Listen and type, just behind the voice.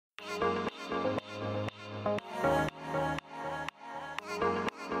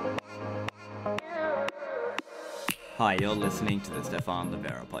Hi, you're listening to the Stefan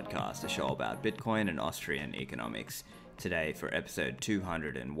Livera podcast, a show about Bitcoin and Austrian economics. Today, for episode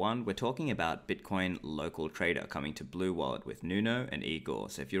 201, we're talking about Bitcoin local trader coming to BlueWallet with Nuno and Igor.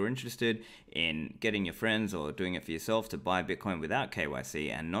 So if you're interested in getting your friends or doing it for yourself to buy Bitcoin without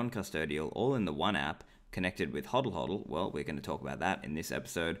KYC and non-custodial all in the one app, connected with Hodl Hodl, well, we're going to talk about that in this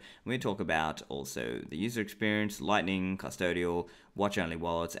episode. We're going to talk about also the user experience, Lightning, custodial, watch-only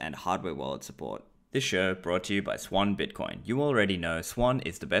wallets, and hardware wallet support. This show brought to you by Swan Bitcoin. You already know Swan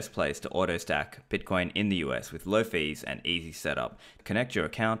is the best place to auto-stack Bitcoin in the US with low fees and easy setup. Connect your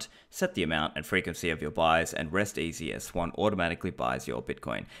account, set the amount and frequency of your buys, and rest easy as Swan automatically buys your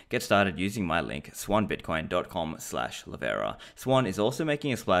Bitcoin. Get started using my link, swanbitcoin.com/Livera. Swan is also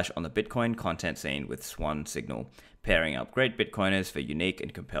making a splash on the Bitcoin content scene with Swan Signal, pairing up great Bitcoiners for unique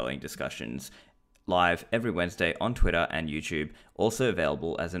and compelling discussions. Live every Wednesday on Twitter and YouTube, also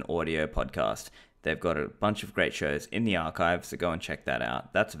available as an audio podcast. They've got a bunch of great shows in the archive, so go and check that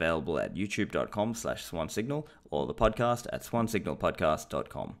out. That's available at youtube.com/swansignal or the podcast at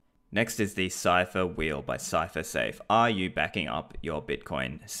swansignalpodcast.com. Next is the Cipher Wheel by CipherSafe. Are you backing up your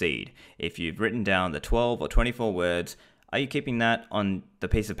Bitcoin seed? If you've written down the 12 or 24 words, are you keeping that on the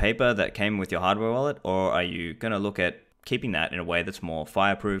piece of paper that came with your hardware wallet, or are you going to look at keeping that in a way that's more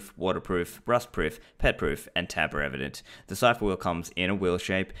fireproof, waterproof, rustproof, petproof, and tamper-evident? The cipher wheel comes in a wheel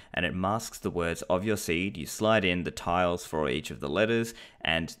shape, and it masks the words of your seed. You slide in the tiles for each of the letters,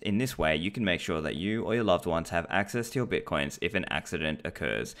 and in this way, you can make sure that you or your loved ones have access to your Bitcoins if an accident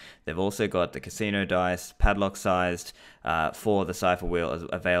occurs. They've also got the casino dice, padlock-sized, for the cipher wheel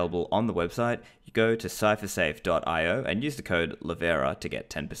available on the website. You go to ciphersafe.io and use the code Livera to get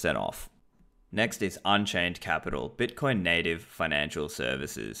 10% off. Next is Unchained Capital, Bitcoin native financial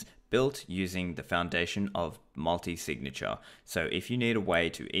services, built using the foundation of multi-signature. So if you need a way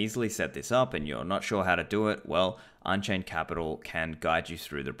to easily set this up and you're not sure how to do it, well, Unchained Capital can guide you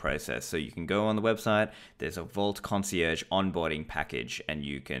through the process. So you can go on the website, there's a Vault Concierge onboarding package, and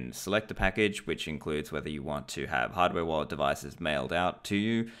you can select the package, which includes whether you want to have hardware wallet devices mailed out to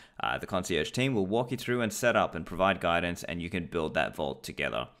you. The concierge team will walk you through and set up and provide guidance, and you can build that vault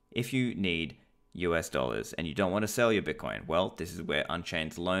together. If you need US dollars and you don't want to sell your Bitcoin, well, this is where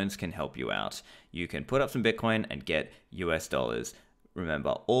Unchained loans can help you out. You can put up some Bitcoin and get US dollars. Remember,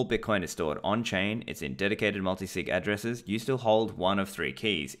 all Bitcoin is stored on-chain. It's in dedicated multi-sig addresses. You still hold one of three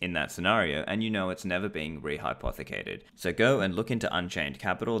keys in that scenario, and you know it's never being rehypothecated. So go and look into Unchained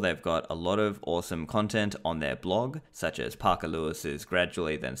Capital. They've got a lot of awesome content on their blog, such as Parker Lewis's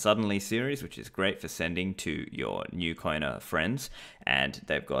Gradually Then Suddenly series, which is great for sending to your new coiner friends. And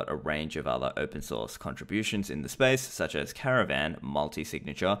they've got a range of other open source contributions in the space, such as Caravan,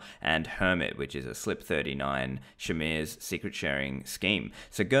 multi-signature, and Hermit, which is a Slip39 Shamir's secret sharing scheme.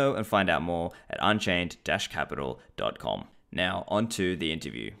 So go and find out more at unchained-capital.com. Now on to the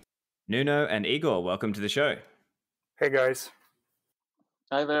interview. Nuno and Igor, welcome to the show. Hey guys.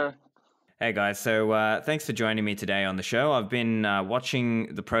 Hi there. Hey guys, so thanks for joining me today on the show. I've been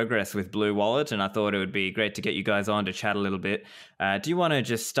watching the progress with BlueWallet, and I thought it would be great to get you guys on to chat a little bit. Do you want to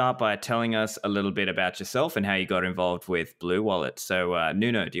just start by telling us a little bit about yourself and how you got involved with BlueWallet? So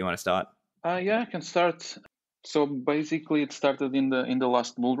Nuno, do you want to start? Yeah, I can start. So basically, it started in the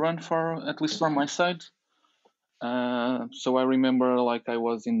last bull run, for at least from my side. So I remember, like, I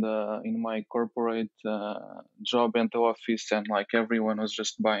was in my corporate job at the office, and like everyone was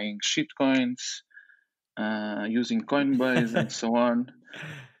just buying shitcoins, using Coinbase and so on.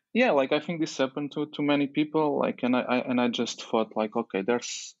 Yeah, like I think this happened to many people. Like, and I just thought, like, okay,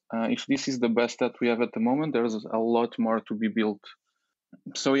 there's if this is the best that we have at the moment, there's a lot more to be built.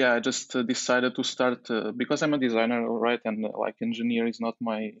 So yeah, I just decided to start because I'm a designer, right? And like engineer is not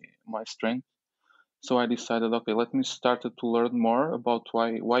my strength. So I decided, okay, let me start to learn more about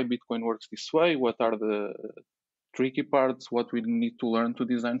why Bitcoin works this way. What are the tricky parts? What we need to learn to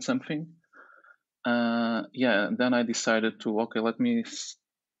design something? Then I decided to, okay, let me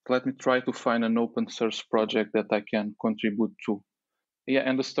try to find an open source project that I can contribute to. Yeah,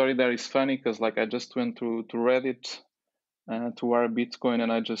 and the story there is funny because like I just went to Reddit to our Bitcoin,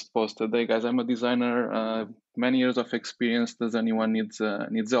 and I just posted, "Hey guys, I'm a designer, many years of experience. Does anyone needs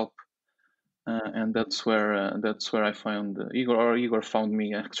help?" And that's where I found Igor, or Igor found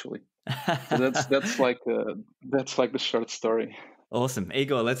me actually. So that's like the short story. Awesome,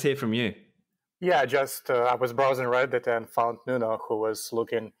 Igor. Let's hear from you. Yeah, just I was browsing Reddit and found Nuno, who was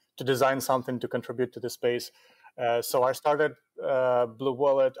looking to design something to contribute to the space. So I started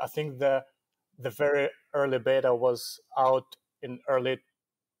BlueWallet. I think the very early beta was out in early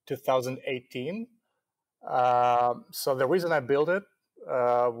 2018. So the reason I built it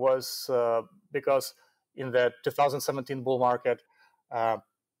was because in the 2017 bull market,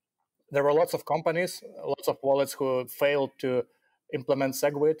 there were lots of companies, lots of wallets who failed to implement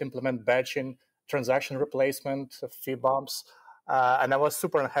SegWit, implement batching, transaction replacement, fee bumps, and I was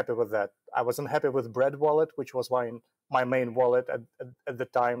super unhappy with that. I was unhappy with Bread Wallet, which was my main wallet at the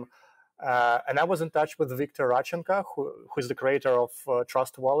time. And I was in touch with Viktor Radchenko, who is the creator of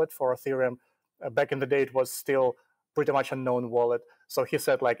Trust Wallet for Ethereum. Back in the day, it was still pretty much unknown wallet. So he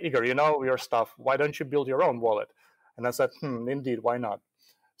said, like, Igor, you know your stuff. Why don't you build your own wallet? And I said, indeed, why not?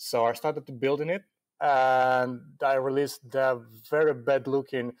 So I started building it, and I released the very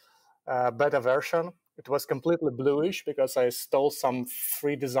bad-looking beta version. It was completely bluish because I stole some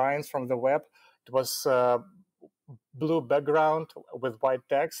free designs from the web. It was blue background with white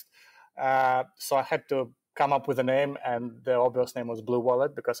text. So I had to come up with a name, and the obvious name was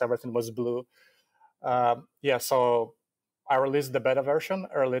BlueWallet because everything was blue. So I released the beta version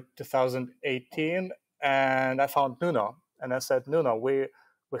early 2018, and I found Nuno, and I said, Nuno, we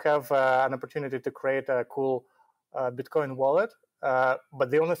have an opportunity to create a cool Bitcoin wallet,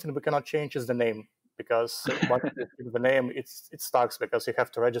 but the only thing we cannot change is the name, because once you give the name, it stuck, because you have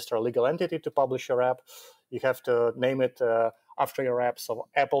to register a legal entity to publish your app. You have to name it after your app. So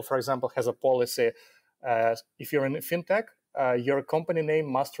Apple, for example, has a policy. If you're in fintech, your company name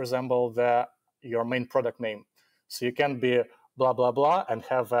must resemble your main product name. So you can be blah, blah, blah, and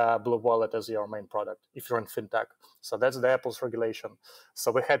have Blue Wallet as your main product if you're in fintech. So that's the Apple's regulation.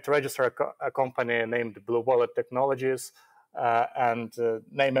 So we had to register a company named Blue Wallet Technologies and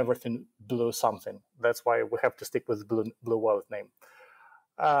name everything Blue something. That's why we have to stick with Blue Wallet name.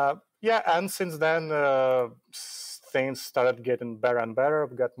 And since then, things started getting better and better.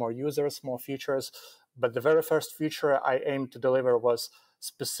 We got more users, more features. But the very first feature I aimed to deliver was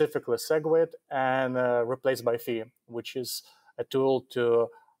specifically SegWit and Replace by Fee, which is a tool to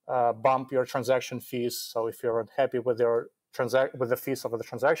bump your transaction fees. So if you're unhappy with the fees of the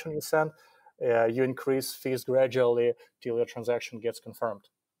transaction you send, you increase fees gradually till your transaction gets confirmed.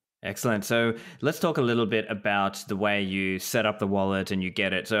 Excellent. So let's talk a little bit about the way you set up the wallet and you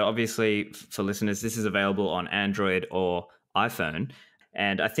get it. So obviously, for listeners, this is available on Android or iPhone.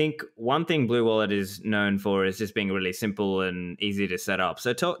 And I think one thing Blue Wallet is known for is just being really simple and easy to set up.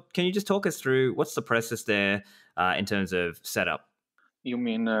 So can you just talk us through what's the process there in terms of setup? You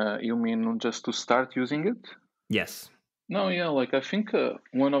mean just to start using it? Yes. No, yeah, like I think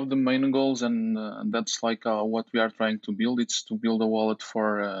one of the main goals, and that's like what we are trying to build, it's to build a wallet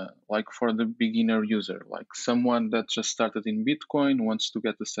for the beginner user, like someone that just started in Bitcoin, wants to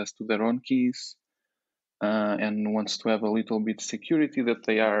get access to their own keys, and wants to have a little bit security that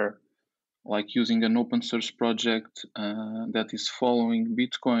they are like using an open source project that is following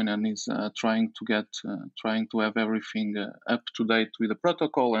Bitcoin and is trying to have everything up to date with the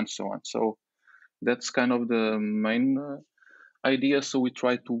protocol and so on. So that's kind of the main idea. So we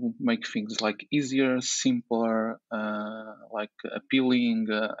try to make things like easier, simpler, like appealing,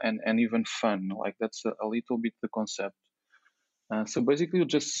 and even fun. Like that's a little bit the concept. So basically, you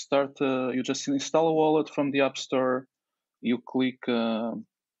just install a wallet from the App Store. You click,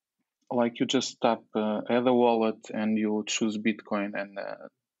 you just tap add a wallet, and you choose Bitcoin, and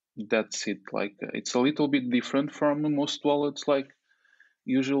that's it. Like it's a little bit different from most wallets. Like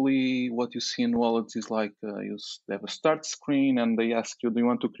usually what you see in wallets is like you have a start screen and they ask you, do you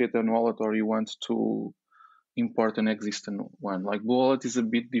want to create a wallet or you want to import an existing one? Like Blue Wallet is a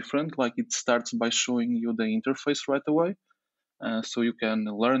bit different. Like it starts by showing you the interface right away. So you can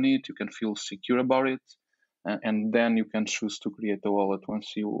learn it, you can feel secure about it, and then you can choose to create a wallet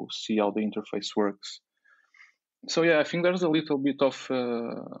once you see how the interface works. So yeah, I think there's a little bit of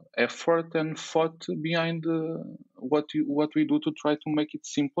effort and thought behind what we do to try to make it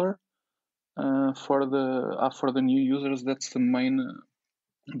simpler for the new users. That's the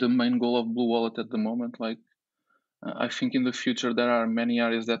main goal of Blue Wallet at the moment. Like I think in the future there are many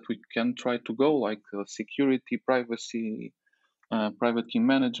areas that we can try to go, like security, privacy, private key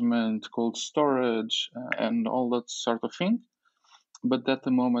management, cold storage, and all that sort of thing. But at the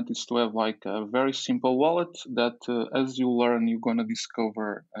moment is to have like a very simple wallet that as you learn, you're going to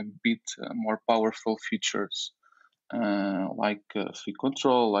discover a bit more powerful features like fee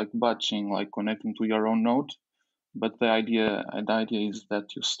control, like batching, like connecting to your own node. But the idea is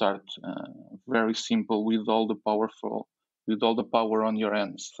that you start very simple with all the power on your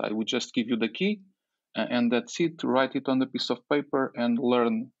hands. I would just give you the key and that's it. Write it on the piece of paper and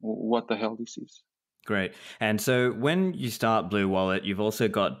learn what the hell this is. Great. And so when you start Blue Wallet, you've also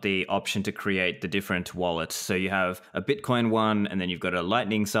got the option to create the different wallets. So you have a Bitcoin one, and then you've got a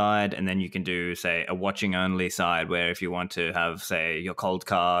Lightning side, and then you can do, say, a watching only side where if you want to have, say, your cold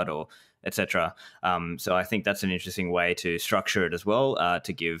card or etc. So I think that's an interesting way to structure it as well,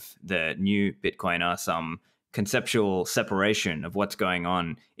 to give the new Bitcoiner some conceptual separation of what's going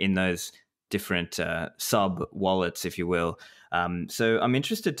on in those different sub wallets, if you will. So I'm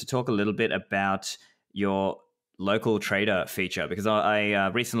interested to talk a little bit about your local trader feature, because I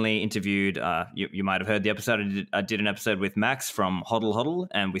recently interviewed, you might have heard the episode, I did an episode with Max from Hodl Hodl,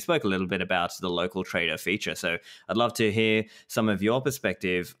 and we spoke a little bit about the local trader feature. So I'd love to hear some of your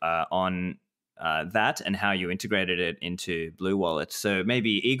perspective on that and how you integrated it into BlueWallet. So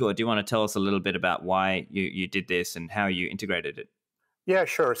maybe, Igor, do you want to tell us a little bit about why you did this and how you integrated it? Yeah,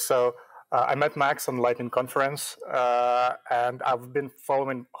 sure. So I met Max on Lightning Conference, and I've been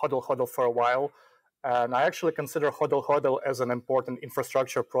following Hodl Hodl for a while. And I actually consider Hodl Hodl as an important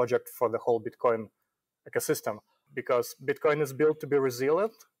infrastructure project for the whole Bitcoin ecosystem, because Bitcoin is built to be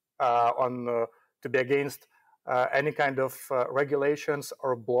resilient, to be against any kind of regulations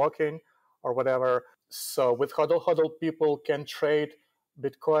or blocking or whatever. So with Hodl Hodl, people can trade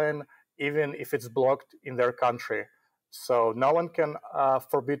Bitcoin even if it's blocked in their country. So no one can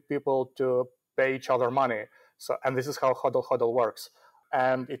forbid people to pay each other money. So, and this is how Hodl Hodl works.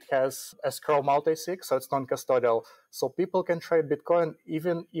 And it has escrow multi-sig, so it's non-custodial. So people can trade Bitcoin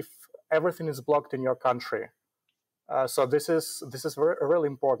even if everything is blocked in your country. So this is really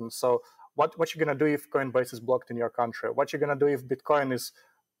important. So what you're gonna do if Coinbase is blocked in your country? What you're gonna do if Bitcoin is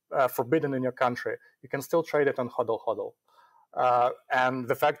forbidden in your country? You can still trade it on Hodl Hodl. And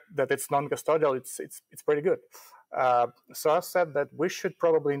the fact that it's non-custodial, it's pretty good. So I said that we should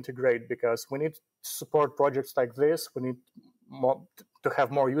probably integrate, because we need to support projects like this. We need to have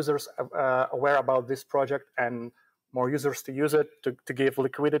more users aware about this project and more users to use it, to give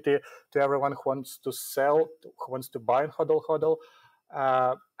liquidity to everyone who wants to sell, who wants to buy in Hodl Hodl.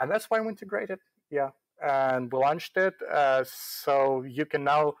 And that's why we integrated. Yeah. And we launched it. So you can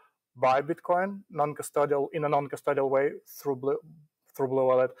now buy Bitcoin in a non-custodial way through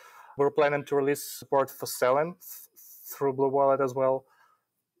BlueWallet. We're planning to release support for selling through BlueWallet as well.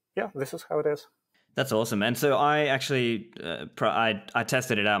 Yeah, this is how it is. That's awesome. And so I actually, I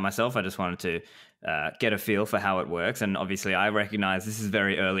tested it out myself. I just wanted to get a feel for how it works. And obviously I recognize this is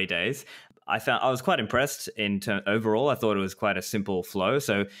very early days. I was quite impressed overall. I thought it was quite a simple flow.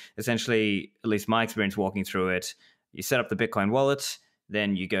 So essentially, at least my experience walking through it, you set up the Bitcoin wallet,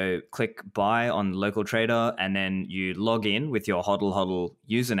 then you go click buy on local trader, and then you log in with your Hodl Hodl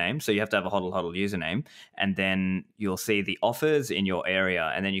username. So you have to have a Hodl Hodl username, and then you'll see the offers in your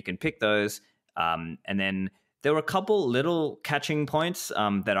area, and then you can pick those. And then there were a couple little catching points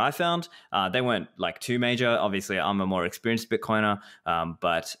that I found. They weren't like too major. Obviously, I'm a more experienced Bitcoiner,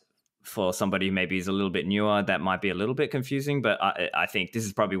 but for somebody who maybe is a little bit newer, that might be a little bit confusing. But I think this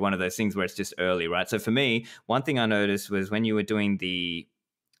is probably one of those things where it's just early, right? So for me, one thing I noticed was when you were doing the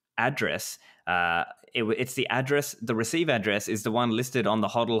address, it's the address, the receive address is the one listed on the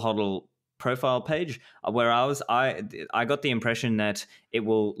Hodl Hodl profile page, where I got the impression that it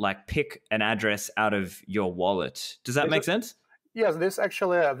will like pick an address out of your wallet. Does that make sense? Yes, this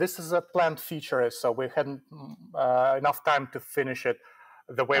is a planned feature, so we hadn't enough time to finish it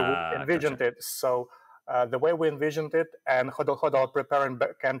the way we envisioned it. So the way we envisioned it, and Hodl Hodl preparing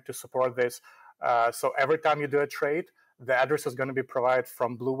backend to support this. So every time you do a trade, the address is going to be provided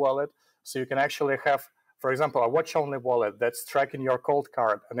from BlueWallet. So you can actually have, for example, a watch-only wallet that's tracking your cold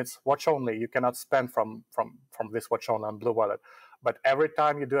card, and it's watch-only. You cannot spend from this watch-only on BlueWallet. But every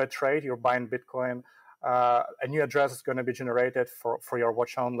time you do a trade, you're buying Bitcoin, a new address is going to be generated for your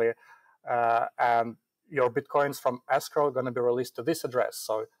watch-only, and your Bitcoins from escrow are going to be released to this address.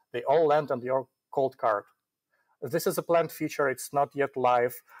 So they all land on your cold card. This is a planned feature. It's not yet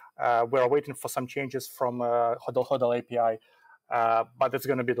live. We're waiting for some changes from Hodl Hodl API, but it's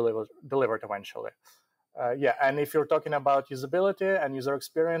going to be delivered eventually. Yeah, and if you're talking about usability and user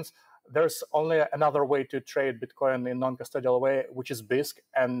experience, there's only another way to trade Bitcoin in non-custodial way, which is BISC,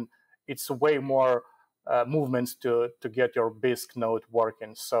 and it's way more movements to get your BISC node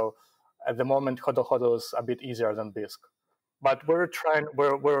working. So at the moment, Hodl Hodl is a bit easier than BISC, but we're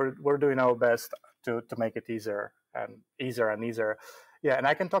doing our best to make it easier and easier. Yeah, and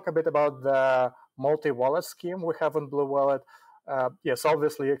I can talk a bit about the multi-wallet scheme we have on BlueWallet. Yes,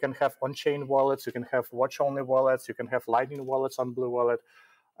 obviously you can have on-chain wallets, you can have watch-only wallets, you can have Lightning wallets on BlueWallet.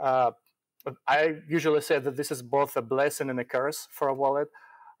 I usually say that this is both a blessing and a curse for a wallet.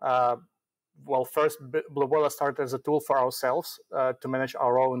 Well, first, BlueWallet started as a tool for ourselves to manage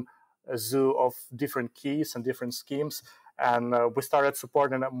our own zoo of different keys and different schemes. And we started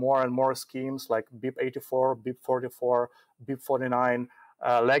supporting more and more schemes like BIP84, BIP44, BIP49,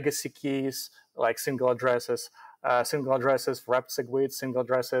 legacy keys like single addresses. single addresses, wrapped SIGWIDs, single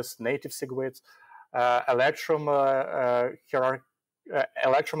addresses, native SIGWIDs, Electrum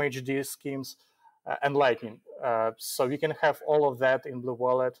Electrum HD schemes, and Lightning. So you can have all of that in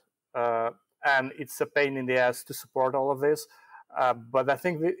BlueWallet, and it's a pain in the ass to support all of this. But I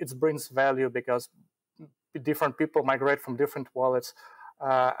think it brings value because different people migrate from different wallets,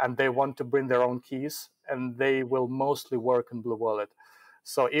 and they want to bring their own keys, and they will mostly work in BlueWallet.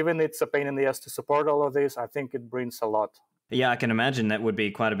 So even it's a pain in the ass to support all of this, I think it brings a lot. Yeah, I can imagine that would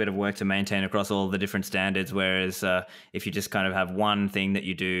be quite a bit of work to maintain across all the different standards. Whereas if you just kind of have one thing that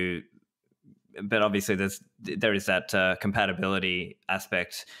you do, but obviously there is that compatibility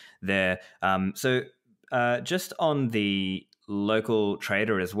aspect there. So just on the local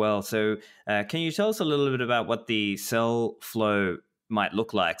trader as well. So can you tell us a little bit about what the sell flow might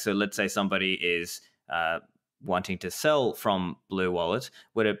look like? So let's say somebody is wanting to sell from BlueWallet.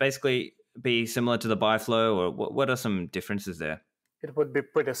 Would it basically be similar to the buy flow, or what are some differences there? It would be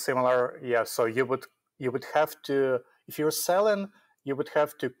pretty similar, yeah. So you would have to, if you're selling, you would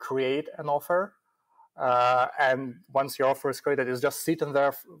have to create an offer, and once your offer is created, it's just sitting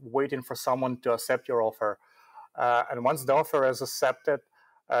there waiting for someone to accept your offer. And once the offer is accepted,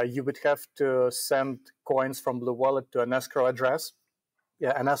 you would have to send coins from BlueWallet to an escrow address.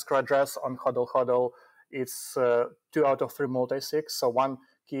 Yeah, an escrow address on Hodl Hodl, it's 2 out of 3 multi-sigs. So one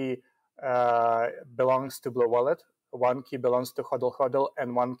key belongs to BlueWallet, one key belongs to Hodl Hodl,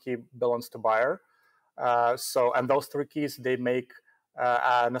 and one key belongs to buyer. And those 3 keys, they make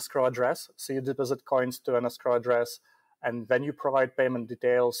an escrow address. So you deposit coins to an escrow address, and then you provide payment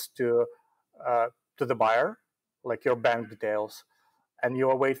details to the buyer, like your bank details, and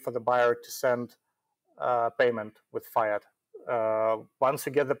you await for the buyer to send payment with fiat. Once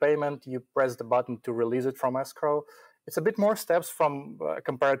you get the payment, you press the button to release it from escrow. It's a bit more steps from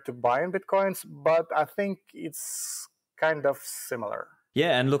compared to buying Bitcoins, but I think it's kind of similar.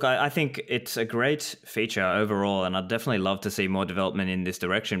 Yeah, and look, I think it's a great feature overall, and I'd definitely love to see more development in this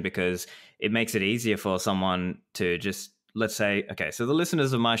direction because it makes it easier for someone to just, let's say, okay, so the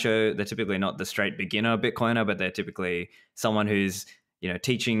listeners of my show, they're typically not the straight beginner Bitcoiner, but they're typically someone who's,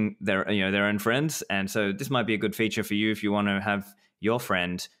 teaching their own friends. And so this might be a good feature for you if you want to have your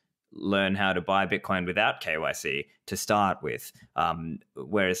friend learn how to buy Bitcoin without KYC to start with.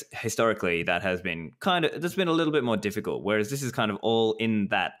 Whereas historically that has been that's been a little bit more difficult, whereas this is kind of all in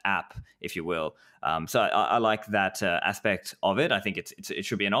that app, if you will. So I like that aspect of it. I think it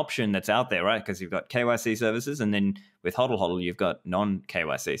should be an option that's out there, right? Because you've got KYC services, and then with Hodl Hodl, you've got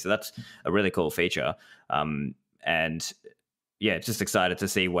non-KYC. So that's a really cool feature. And yeah, just excited to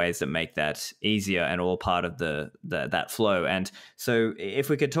see ways that make that easier and all part of that flow. And so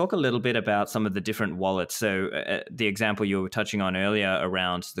if we could talk a little bit about some of the different wallets. So the example you were touching on earlier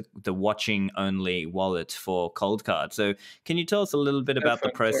around the watching only wallet for Cold Card. So can you tell us a little bit about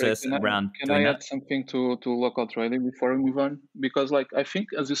the process around Can doing I that? add something to local trading before we move on? Because I think,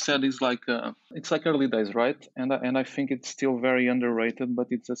 as you said, it's like early days, right? And I think it's still very underrated,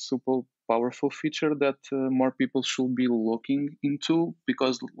 but it's a super powerful feature that more people should be looking into,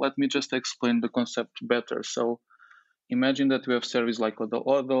 because let me just explain the concept better. So imagine that we have services like Hodl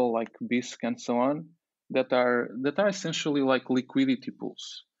Hodl, like BISC, and so on, that are essentially like liquidity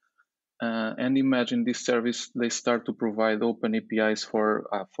pools. And imagine this service, they start to provide open APIs for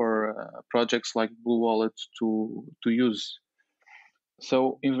projects like BlueWallet to use.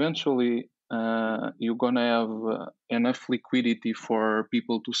 So eventually, you're gonna have enough liquidity for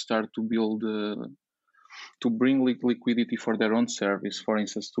people to start to build, to bring liquidity for their own service. For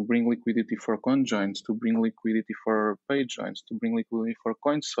instance, to bring liquidity for coinjoins, to bring liquidity for PayJoins, to bring liquidity for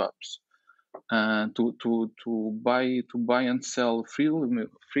coin swaps, to buy and sell freely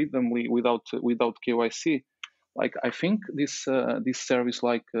without KYC. Like, I think this service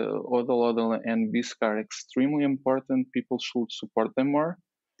like Hodl Hodl and BISC are extremely important. People should support them more.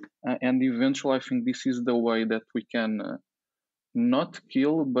 And eventually, I think this is the way that we can not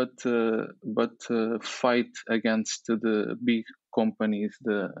kill, but fight against the big companies,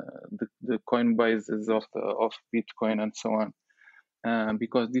 the Coinbases of Bitcoin and so on,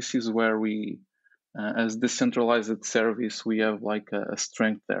 because this is where we, as decentralized service, we have like a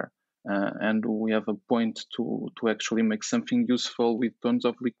strength there, and we have a point to actually make something useful with tons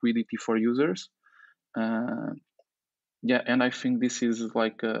of liquidity for users. Yeah, and I think this is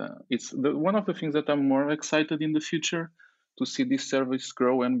like it's one of the things that I'm more excited in the future, to see this service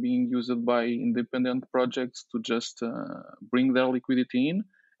grow and being used by independent projects to just bring their liquidity in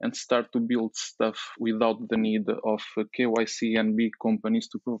and start to build stuff without the need of KYC and big companies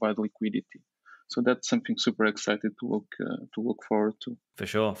to provide liquidity. So that's something super excited to look forward to. For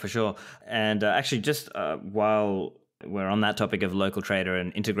sure, for sure. And actually, just while we're on that topic of local trader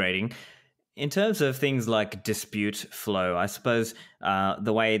and integrating, in terms of things like dispute flow, I suppose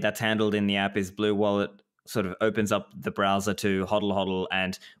the way that's handled in the app is BlueWallet sort of opens up the browser to Hodl Hodl,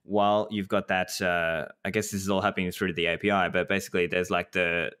 and while you've got that, I guess this is all happening through the API, but basically there's like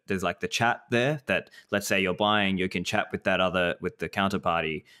the chat there that, let's say you're buying, you can chat with the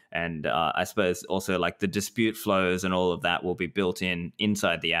counterparty, and I suppose also like the dispute flows and all of that will be built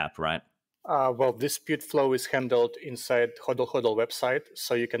inside the app, right? Well, dispute flow is handled inside Hodl Hodl website,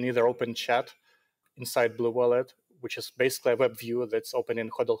 so you can either open chat inside BlueWallet, which is basically a web view that's open in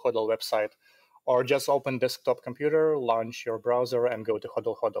Hodl Hodl website, or just open desktop computer, launch your browser, and go to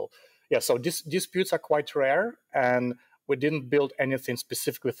Hodl Hodl. Yeah, so disputes are quite rare, and we didn't build anything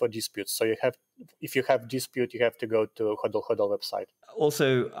specifically for disputes. So if you have dispute, you have to go to Hodl Hodl website.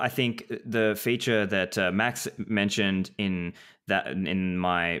 Also, I think the feature that Max mentioned in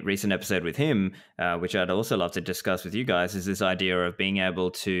my recent episode with him, which I'd also love to discuss with you guys, is this idea of being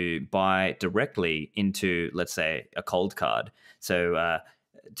able to buy directly into, let's say, a cold card. So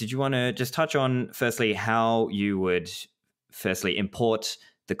did you want to just touch on, firstly, how you would firstly import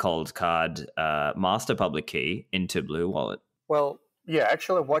the cold card master public key into BlueWallet? Well, yeah,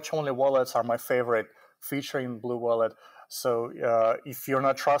 actually, watch-only wallets are my favorite feature in BlueWallet. So if you're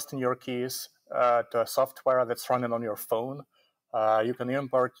not trusting your keys to a software that's running on your phone, you can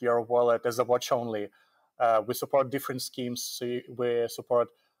import your wallet as a watch-only. We support different schemes. So we support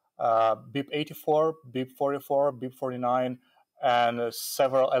BIP84, BIP44, BIP49, and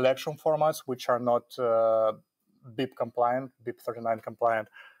several Electrum formats, which are not BIP compliant, BIP39 compliant,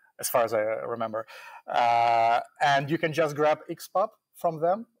 as far as I remember. And you can just grab XPub from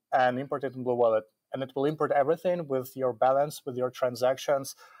them and import it in BlueWallet. And it will import everything with your balance, with your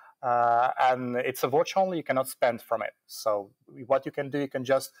transactions. And it's a watch only, you cannot spend from it. So what you can do, you can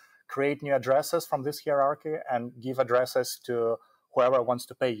just create new addresses from this hierarchy and give addresses to whoever wants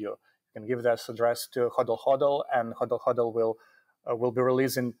to pay you. You can give this address to Hodl Hodl, and Hodl Hodl will be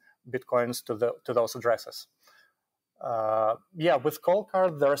releasing Bitcoins to those addresses. Yeah, with cold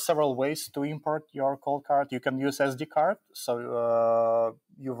card, there are several ways to import your cold card. You can use SD card. So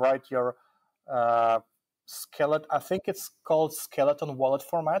you write your skeleton, I think it's called skeleton wallet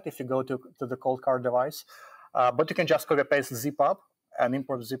format if you go to the cold card device. But you can just copy paste ZipUp and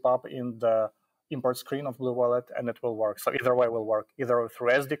import ZipUp in the import screen of BlueWallet, and it will work. So either way will work, either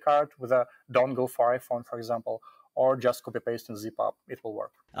through SD card with a dongle for iPhone, for example, or just copy paste and ZipUp. It will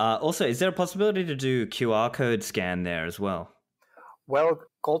work. Also, is there a possibility to do QR code scan there as well? Well,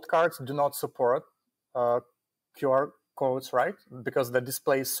 cold cards do not support QR codes, right? Because the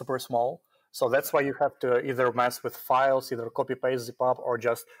display is super small. So that's why you have to either mess with files, either copy paste ZipUp, or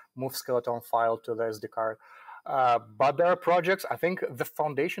just move skeleton file to the SD card. But there are projects. I think the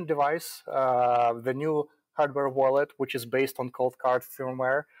foundation device, the new hardware wallet, which is based on cold card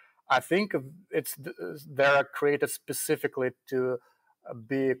firmware, I think they're created specifically to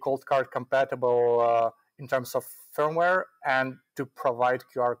be cold card compatible in terms of firmware and to provide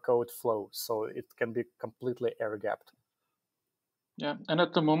QR code flow, so it can be completely air gapped. Yeah, and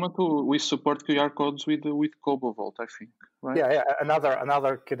at the moment we support QR codes with CoboVault, I think, right? Yeah.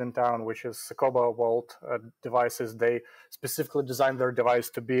 Another kid in town, which is CoboVault devices. They specifically designed their device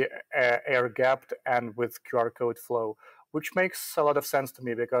to be air gapped and with QR code flow, which makes a lot of sense to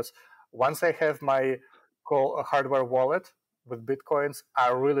me because once I have my hardware wallet with Bitcoins, I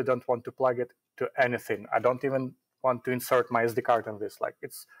really don't want to plug it to anything. I don't even want to insert my SD card in this. Like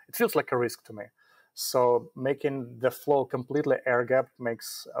it feels like a risk to me. So making the flow completely air gapped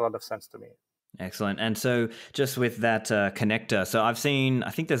makes a lot of sense to me. Excellent. And so just with that connector, so I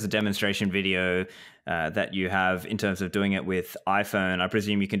think there's a demonstration video that you have in terms of doing it with iPhone. I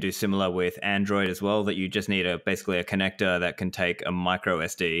presume you can do similar with Android as well, that you just need basically a connector that can take a micro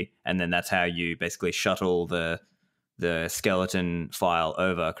SD, and then that's how you basically shuttle the skeleton file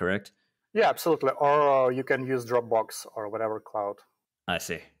over, correct? Yeah, absolutely. Or you can use Dropbox or whatever cloud. I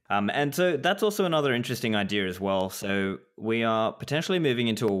see. And so that's also another interesting idea as well. So we are potentially moving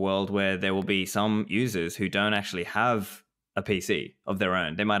into a world where there will be some users who don't actually have a PC of their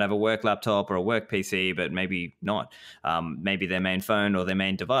own. They might have a work laptop or a work PC, but maybe not. Maybe their main phone or their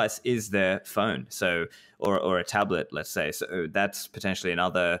main device is their phone, so or a tablet, let's say. So that's potentially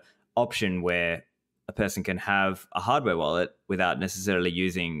another option where a person can have a hardware wallet without necessarily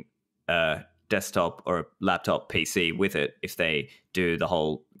using a desktop or a laptop PC with it if they do the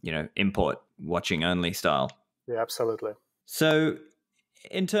whole import watching only style. Yeah, absolutely. So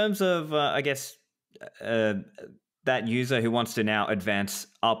in terms of I guess that user who wants to now advance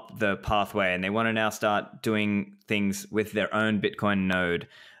up the pathway and they want to now start doing things with their own Bitcoin node.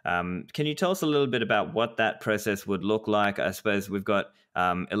 Can you tell us a little bit about what that process would look like? I suppose we've got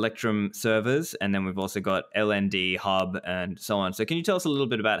Electrum servers, and then we've also got LND hub and so on. So can you tell us a little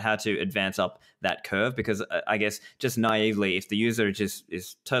bit about how to advance up that curve? Because I guess just naively, if the user just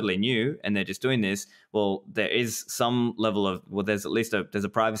is totally new and they're just doing this, well, there is some level of, well, there's at least there's a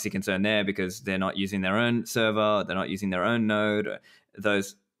privacy concern there because they're not using their own server, they're not using their own node,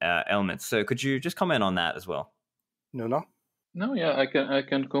 those elements. So could you just comment on that as well? Nuno? No, yeah, I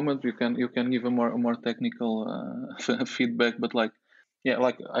can comment. You can give a more technical feedback, but like, yeah,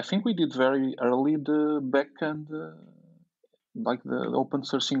 like I think we did very early the backend, like the open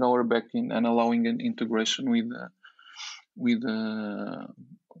sourcing our backend and allowing an integration with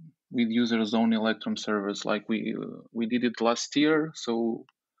users' own Electrum servers. Like we did it last year, so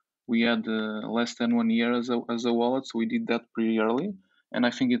we had less than 1 year as a wallet, so we did that pretty early. And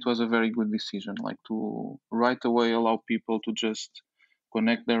I think it was a very good decision, like to right away allow people to just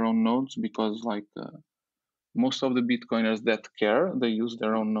connect their own nodes, because like most of the Bitcoiners that care, they use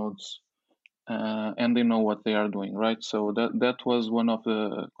their own nodes and they know what they are doing, right? So that was one of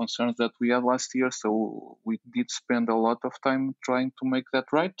the concerns that we had last year. So we did spend a lot of time trying to make that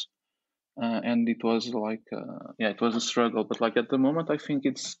right. And it was like, yeah, it was a struggle. But like at the moment, I think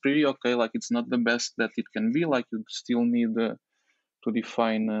it's pretty okay. Like it's not the best that it can be. Like you still need to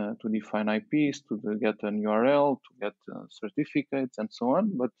define IPs, to get an URL, to get certificates and so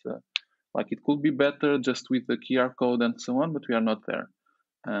on. But like it could be better just with the QR code and so on. But we are not there.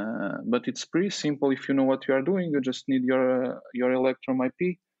 But it's pretty simple. If you know what you are doing, you just need your Electrum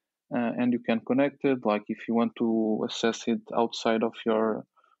IP, and you can connect it. Like if you want to access it outside of your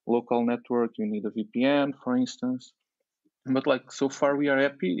local network, you need a VPN, for instance. But like so far, we are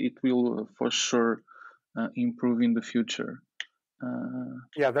happy. It will for sure improve in the future.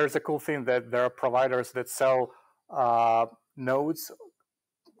 Yeah, there's a cool thing that there are providers that sell nodes,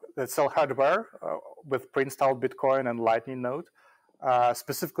 that sell hardware with pre-installed Bitcoin and Lightning node.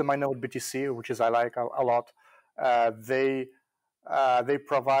 Specifically, my node BTC, which is I like a lot. They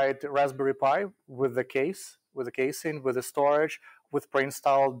provide Raspberry Pi with the case, with the casing, with the storage, with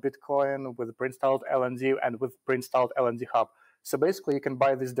pre-installed Bitcoin, with pre-installed LND, and with pre-installed LND hub. So basically, you can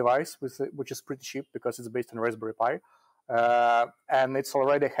buy this device, which is pretty cheap because it's based on Raspberry Pi, and it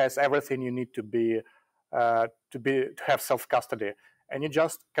already has everything you need to have self-custody. And you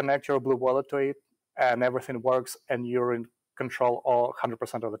just connect your BlueWallet to it, and everything works, and you're in control all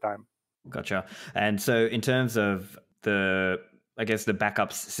 100% of the time. Gotcha. And so in terms of the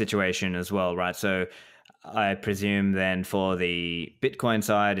backups situation as well, right? So I presume then for the Bitcoin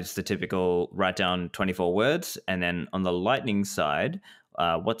side, it's the typical write down 24 words. And then on the Lightning side,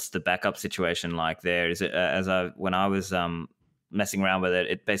 what's the backup situation like there? Is it, when I was messing around with it,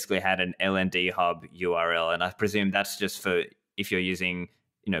 it basically had an LND hub URL. And I presume that's just for if you're using,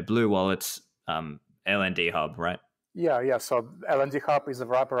 BlueWallet's LND hub, right? Yeah. So LND hub is a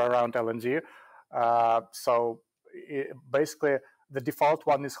wrapper around LND. Basically, the default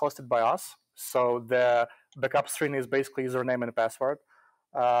one is hosted by us. So the backup string is basically username and password.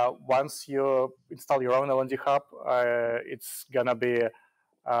 Once you install your own LND hub, it's gonna be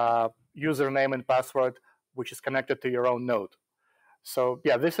username and password, which is connected to your own node. So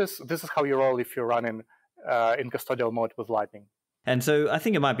yeah, this is how you roll if you're running in custodial mode with Lightning. And so I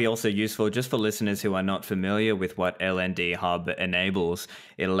think it might be also useful just for listeners who are not familiar with what LND Hub enables.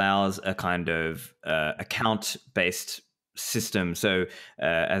 It allows a kind of account-based system. So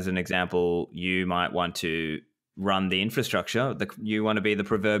as an example, you might want to run the infrastructure. You want to be the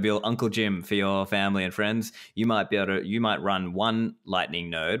proverbial Uncle Jim for your family and friends. You might run one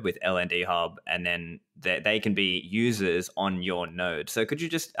Lightning node with LND Hub, and then they can be users on your node. So could you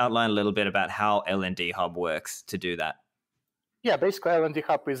just outline a little bit about how LND Hub works to do that? Yeah, basically LND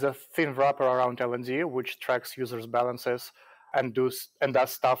Hub is a thin wrapper around LND, which tracks users' balances and does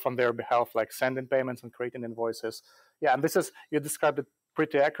stuff on their behalf, like sending payments and creating invoices. Yeah, and you described it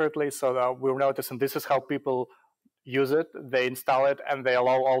pretty accurately. So we're noticing this is how people use it. They install it and they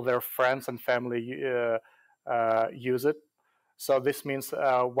allow all their friends and family use it. So this means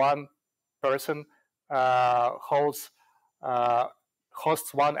one person hosts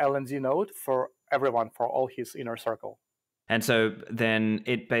one LND node for everyone, for all his inner circle. And so then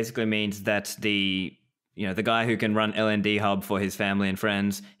it basically means that the guy who can run LND Hub for his family and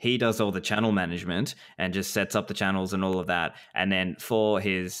friends, he does all the channel management and just sets up the channels and all of that. And then for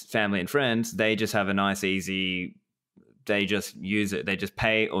his family and friends, they just have a nice, easy, they just use it. They just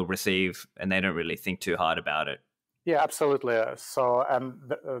pay or receive, and they don't really think too hard about it. Yeah, absolutely. So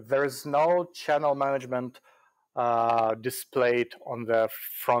there is no channel management displayed on the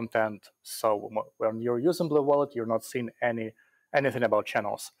front end. So when you're using BlueWallet, you're not seeing anything about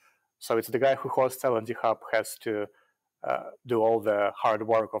channels. So it's the guy who hosts LND Hub has to do all the hard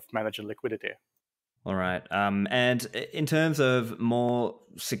work of managing liquidity. All right. And in terms of more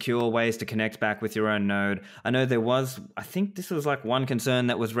secure ways to connect back with your own node, I know there was, I think this was like one concern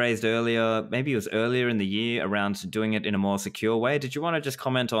that was raised earlier, maybe it was earlier in the year, around doing it in a more secure way. Did you want to just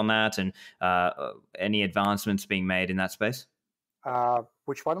comment on that and any advancements being made in that space?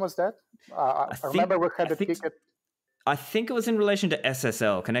 Which one was that? I remember we had a ticket. I think it was in relation to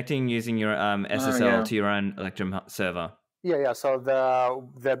SSL, connecting using your SSL to your own Electrum server. Yeah. So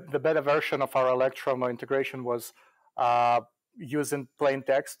the beta version of our Electrum integration was using plain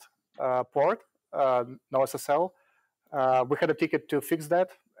text port, no SSL. We had a ticket to fix that,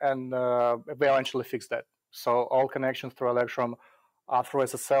 and we eventually fixed that. So all connections through Electrum are through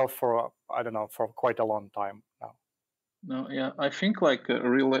SSL for quite a long time now. No, yeah, I think like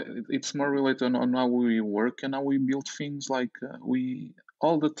it's more related on how we work and how we build things. Like we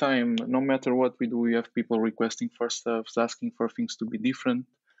all the time, no matter what we do, we have people requesting for stuff, asking for things to be different,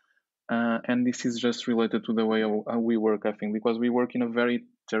 and this is just related to the way how we work. I think because we work in a very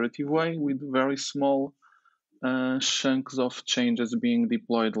iterative way with very small chunks of changes being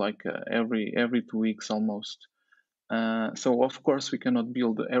deployed, like every 2 weeks almost. So of course we cannot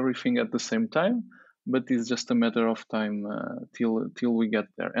build everything at the same time, but it's just a matter of time till we get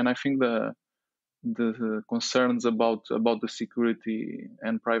there. And I think the concerns about the security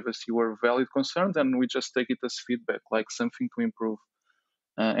and privacy were valid concerns, and we just take it as feedback, like something to improve.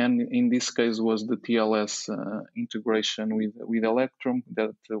 And in this case was the TLS integration with Electrum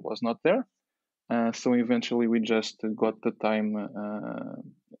that was not there. So eventually we just got the time and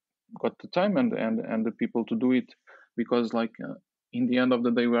the people to do it, because like in the end of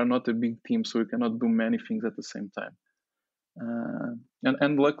the day we are not a big team, so we cannot do many things at the same time.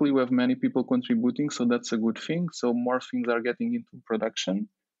 And luckily we have many people contributing, so that's a good thing. So more things are getting into production,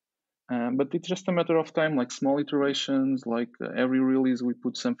 but it's just a matter of time, like small iterations, like every release we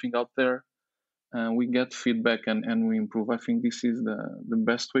put something out there, we get feedback and we improve. I think this is the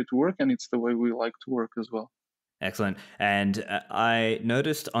best way to work, and it's the way we like to work as well. Excellent. And I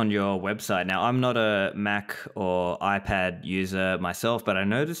noticed on your website, now I'm not a Mac or iPad user myself, but I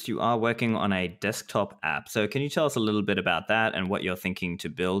noticed you are working on a desktop app. So can you tell us a little bit about that and what you're thinking to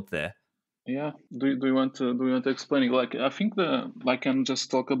build there? Yeah. Do you want to explain it? Like I think I can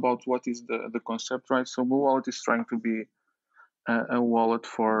just talk about what is the concept, right? So BlueWallet is trying to be a wallet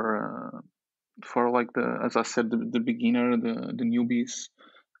for like as I said, the beginner, the newbies,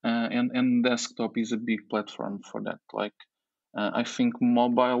 and desktop is a big platform for that. Like I think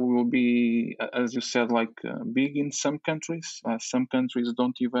mobile will be, as you said, like big in some countries. Some countries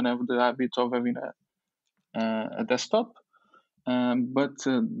don't even have the habit of having a desktop, but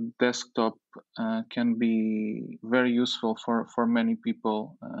desktop can be very useful for many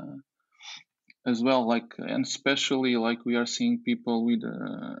people as well. Like, and especially like we are seeing people with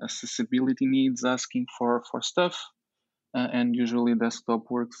accessibility needs asking for stuff, and usually desktop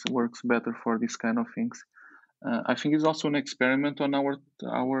works better for this kind of things. I think it's also an experiment on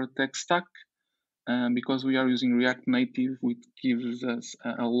our tech stack, because we are using React Native, which gives us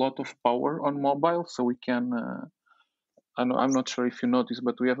a lot of power on mobile, so we can. I'm not sure if you noticed,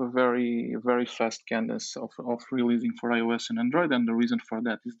 but we have a very very fast cadence of releasing for iOS and Android, and the reason for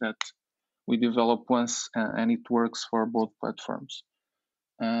that is that we develop once and it works for both platforms.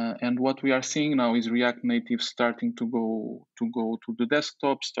 And what we are seeing now is React Native starting to go to the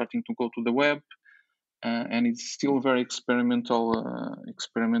desktop, starting to go to the web, and it's still very experimental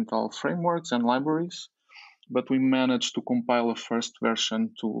frameworks and libraries. But we managed to compile a first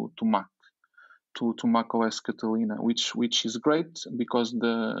version to Mac, to macOS Catalina, which is great because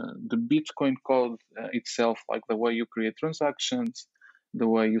the Bitcoin code itself, like the way you create transactions, the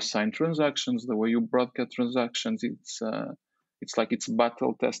way you sign transactions, the way you broadcast transactions, it's like it's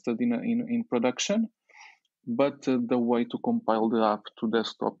battle tested in production, but the way to compile the app to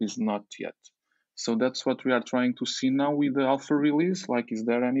desktop is not yet. So that's what we are trying to see now with the alpha release. Like, is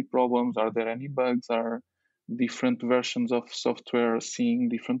there any problems? Are there any bugs? Are different versions of software seeing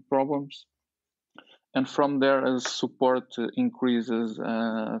different problems? And from there, as support increases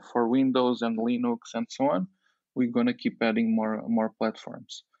for Windows and Linux and so on, we're going to keep adding more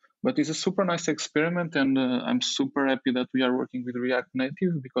platforms. But it's a super nice experiment, and I'm super happy that we are working with React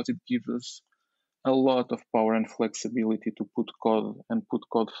Native because it gives us a lot of power and flexibility to put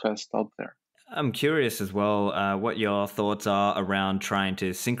code fast out there. I'm curious as well what your thoughts are around trying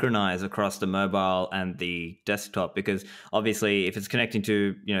to synchronize across the mobile and the desktop, because obviously if it's connecting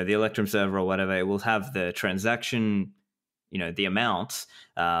to the Electrum server or whatever, it will have the transaction, the amounts,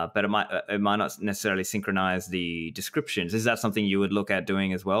 but it might not necessarily synchronize the descriptions. Is that something you would look at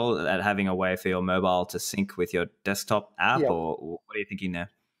doing as well, at having a way for your mobile to sync with your desktop app, Yeah. or what are you thinking there?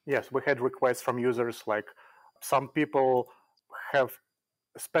 Yes, we had requests from users, like some people have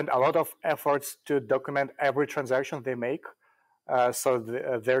spent a lot of efforts to document every transaction they make. So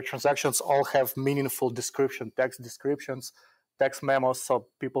their transactions all have meaningful description, text descriptions, text memos, so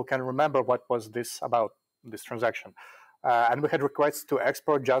people can remember what was this about, this transaction. And we had requests to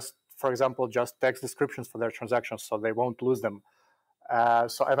export just, for example, just text descriptions for their transactions, so they won't lose them.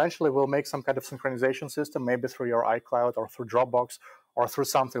 So eventually we'll make some kind of synchronization system, maybe through your iCloud or through Dropbox or through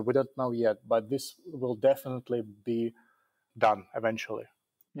something. We don't know yet, but this will definitely be done eventually.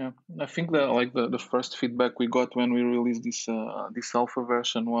 Yeah, I think that like the first feedback we got when we released this alpha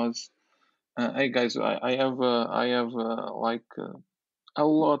version was, "Hey guys, I have like a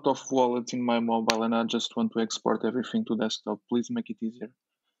lot of wallets in my mobile, and I just want to export everything to desktop. Please make it easier."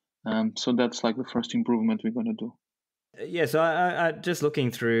 So that's like the first improvement we're gonna do. Yeah, so I just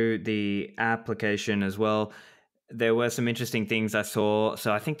looking through the application as well, there were some interesting things I saw.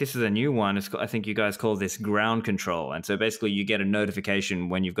 So I think this is a new one. I think you guys call this ground control. And so basically you get a notification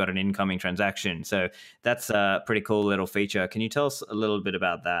when you've got an incoming transaction. So that's a pretty cool little feature. Can you tell us a little bit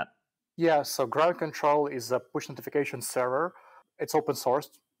about that? Yeah, so ground control is a push notification server. It's open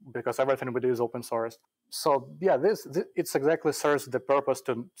sourced because everything we do is open sourced. So yeah, this it's exactly serves the purpose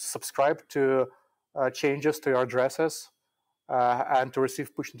to subscribe to changes to your addresses and to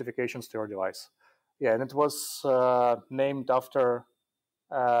receive push notifications to your device. Yeah, and it was named after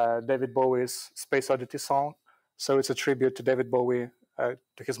David Bowie's Space Oddity song. So it's a tribute to David Bowie,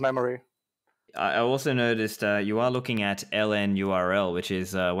 to his memory. I also noticed you are looking at LNURL, which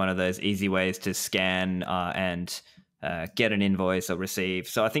is one of those easy ways to scan and get an invoice or receive.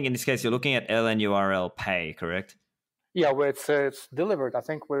 So I think in this case, you're looking at LNURL Pay, correct? Yeah, well, it's delivered. I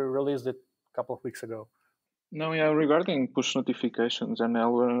think we released it a couple of weeks ago. No, yeah, regarding push notifications and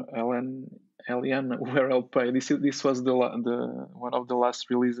LN URL Pay, this was the one of the last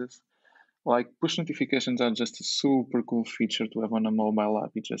releases. Like push notifications are just a super cool feature to have on a mobile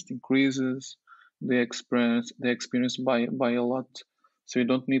app. It just increases the experience by a lot. So you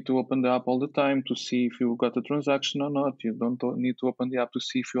don't need to open the app all the time to see if you got a transaction or not. You don't need to open the app to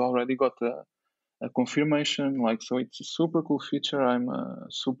see if you already got a confirmation. Like, so it's a super cool feature. I'm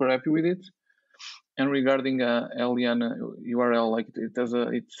super happy with it. And regarding LN URL, like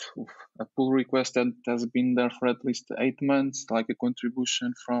it's a pull request that has been there for at least 8 months, like a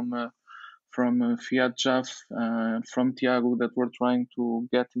contribution from Fiat Jaff, from Tiago, that we're trying to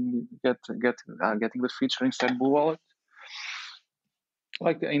getting the feature inside BlueWallet.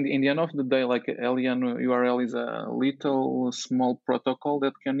 Like in the end of the day, like LN URL is a little small protocol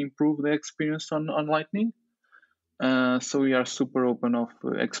that can improve the experience on Lightning. So we are super open of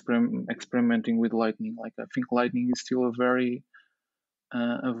experimenting with Lightning. Like I think Lightning is still a very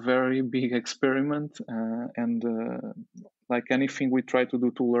big experiment, and like anything we try to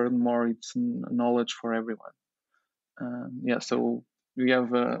do to learn more, it's knowledge for everyone. Yeah, so we have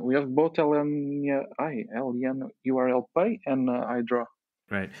both LN URL Pay and iDraw.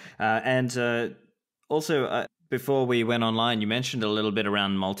 Right. And also, before we went online, you mentioned a little bit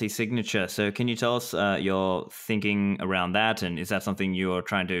around multi-signature. So can you tell us your thinking around that? And is that something you're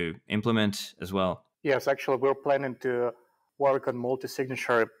trying to implement as well? Yes, actually, we're planning to work on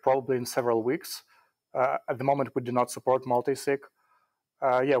multi-signature probably in several weeks. At the moment, we do not support multi-sig.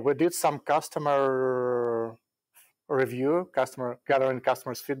 Yeah, we did some customer review, gathering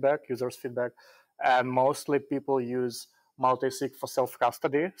customers' feedback, users' feedback, and mostly people use multi-sig for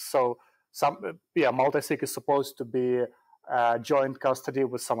self-custody. So multi-sig is supposed to be joint custody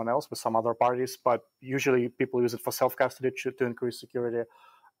with someone else, with some other parties, but usually people use it for self-custody to increase security.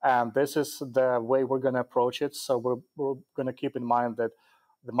 And this is the way we're going to approach it. So we're going to keep in mind that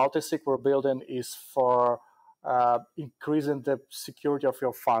the multi-sig we're building is for increasing the security of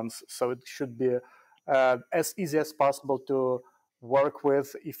your funds. So it should be as easy as possible to work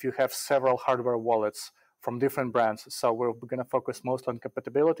with if you have several hardware wallets from different brands. So we're going to focus most on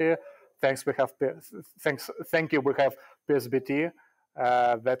compatibility. Thank you. We have PSBT.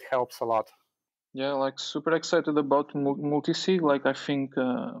 That helps a lot. Yeah, like super excited about multi-sig. Like I think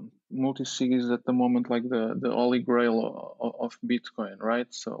multi-sig is at the moment like the holy grail of Bitcoin, right?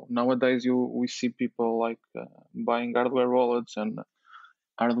 So nowadays we see people like buying hardware wallets, and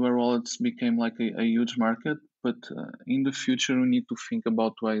hardware wallets became like a huge market. But in the future, we need to think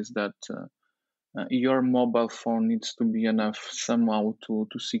about ways that your mobile phone needs to be enough somehow to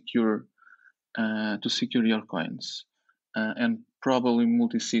secure your coins, and probably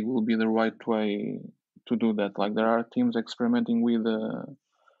multi-sig will be the right way to do that. Like there are teams experimenting with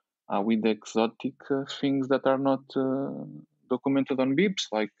exotic things that are not documented on BIPs,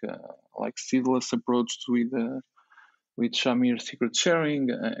 like seedless approach with Shamir secret sharing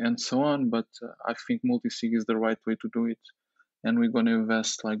and so on. But I think multi-sig is the right way to do it, and we're going to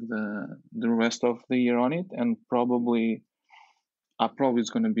invest like the rest of the year on it, and probably it's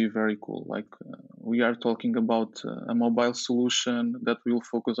going to be very cool. Like we are talking about a mobile solution that will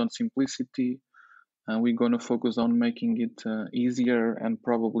focus on simplicity, and we're going to focus on making it easier and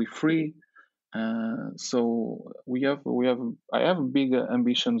probably free. So I have big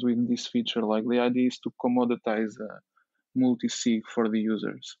ambitions with this feature. Like the idea is to commoditize multi-sig for the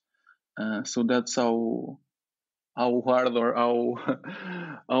users. So that's how hard or how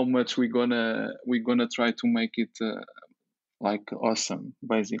how much we're gonna try to make it like awesome.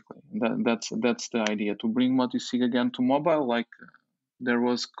 Basically, that's the idea, to bring multi-sig again to mobile. Like there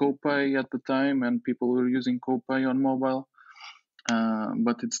was Copay at the time, and people were using Copay on mobile.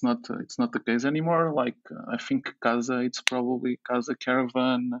 But it's not the case anymore. Like I think Casa, it's probably Casa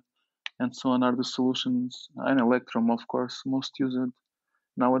Caravan and so on are the solutions, and Electrum, of course, most used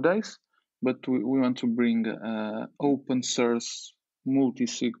nowadays. But we want to bring open source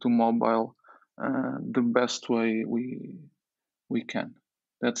multi-sig to mobile the best way we can.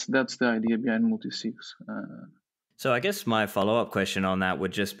 That's the idea behind multi-sigs. So I guess my follow-up question on that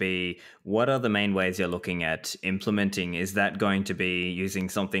would just be, what are the main ways you're looking at implementing? Is that going to be using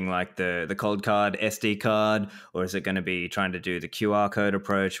something like the cold card, SD card, or is it going to be trying to do the QR code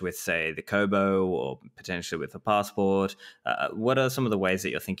approach with, say, the Kobo, or potentially with a passport? What are some of the ways that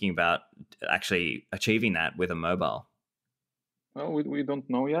you're thinking about actually achieving that with a mobile? Well, we don't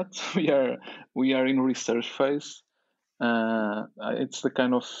know yet. We are in research phase. It's the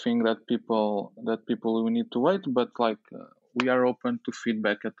kind of thing that people will need to wait, but like we are open to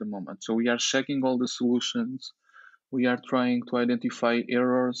feedback at the moment. So we are checking all the solutions. We are trying to identify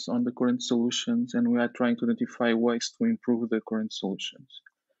errors on the current solutions, and we are trying to identify ways to improve the current solutions.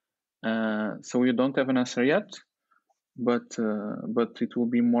 So we don't have an answer yet, but it will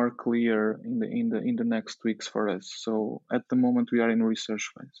be more clear in the next weeks for us. So at the moment we are in research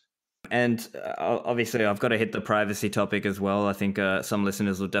phase. And obviously, I've got to hit the privacy topic as well. I think some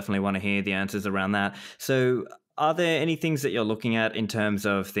listeners will definitely want to hear the answers around that. So are there any things that you're looking at in terms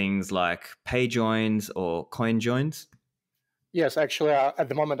of things like pay joins or coin joins? Yes, actually, at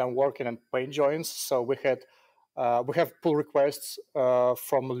the moment I'm working on pay joins. So we have pull requests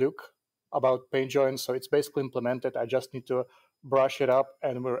from Luke about pay joins. So it's basically implemented. I just need to brush it up,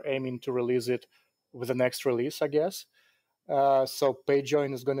 and we're aiming to release it with the next release, I guess. So pay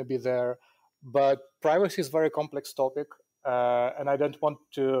join is going to be there, but privacy is a very complex topic, and I don't want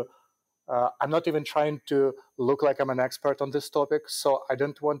to. I'm not even trying to look like I'm an expert on this topic, so I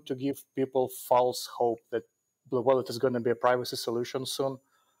don't want to give people false hope that BlueWallet is going to be a privacy solution soon.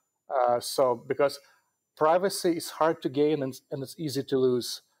 So because privacy is hard to gain and it's easy to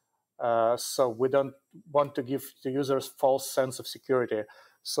lose, so we don't want to give the users false sense of security.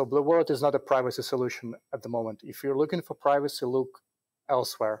 So BlueWallet is not a privacy solution at the moment. If you're looking for privacy, look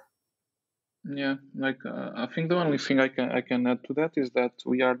elsewhere. Yeah, like I think the only thing I can add to that is that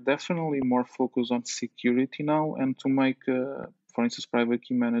we are definitely more focused on security now, and to make, for instance, private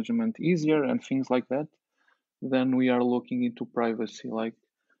key management easier and things like that. Then we are looking into privacy. Like,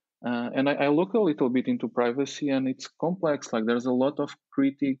 and I look a little bit into privacy, and it's complex. Like, there's a lot of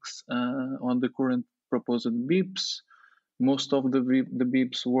critiques on the current proposed BIPs. Most of the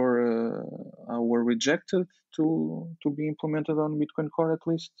BIPs were rejected to be implemented on Bitcoin Core, at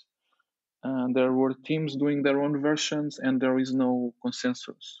least. There were teams doing their own versions, and there is no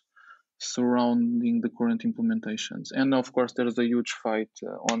consensus surrounding the current implementations. And of course, there's a huge fight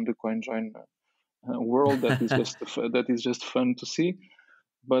on the CoinJoin world that is just fun to see.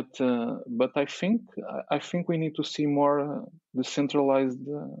 But I think we need to see more decentralized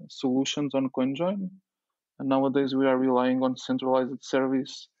solutions on CoinJoin. And nowadays we are relying on centralized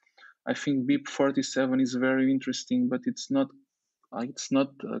service. I think BIP 47 is very interesting, but it's not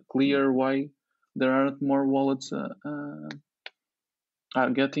clear why there aren't more wallets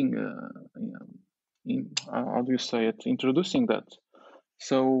getting how do you say it, introducing that.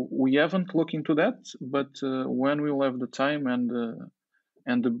 So we haven't looked into that, but when we'll have the time and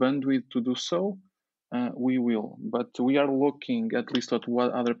the bandwidth to do so, we will. But we are looking at least at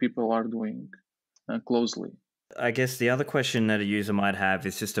what other people are doing closely. I guess the other question that a user might have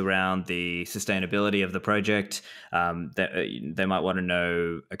is just around the sustainability of the project. That they might want to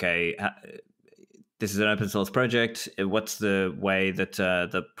know, okay, this is an open source project. What's the way that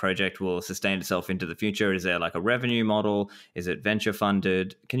the project will sustain itself into the future? Is there like a revenue model? Is it venture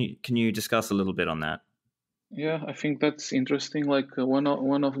funded? Can you discuss a little bit on that? Yeah, I think that's interesting. Like one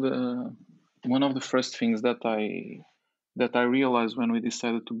of the first things that I realized when we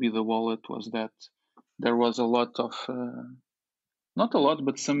decided to be the wallet was that there was a lot of not a lot,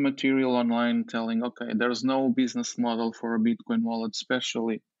 but some material online telling, okay, there's no business model for a Bitcoin wallet,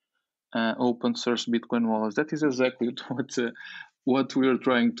 especially open source Bitcoin wallets. That is exactly what we are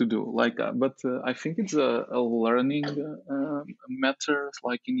trying to do. But I think it's a learning matter.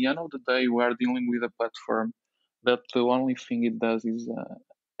 Like in the end of the day, we are dealing with a platform that the only thing it does is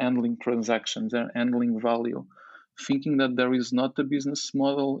handling transactions and handling value. Thinking that there is not a business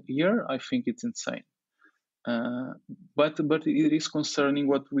model here, I think it's insane. Uh, but it is concerning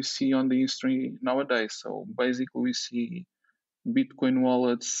what we see on the industry nowadays. So basically, we see Bitcoin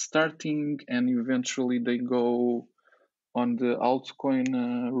wallets starting, and eventually they go on the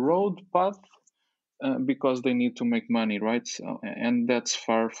altcoin road path because they need to make money, right? So, and that's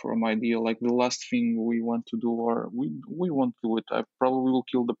far from ideal. Like the last thing we want to do, or we won't do it. I probably will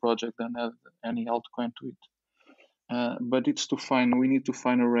kill the project and add any altcoin to it. But we need to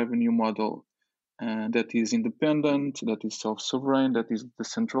find a revenue model that is independent, that is self-sovereign, that is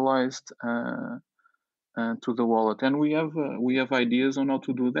decentralized to the wallet. And we have ideas on how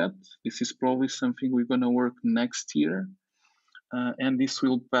to do that. This is probably something we're going to work next year. And this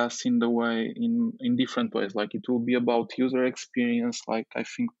will pass in different ways. Like it will be about user experience. Like I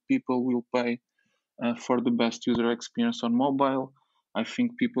think people will pay for the best user experience on mobile. I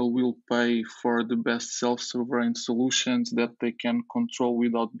think people will pay for the best self-sovereign solutions that they can control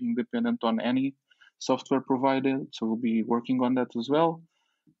without being dependent on any software provider. So we'll be working on that as well.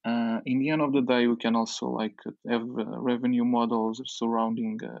 In the end of the day, we can also like have revenue models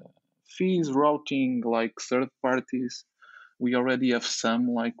surrounding fees, routing, like third parties. We already have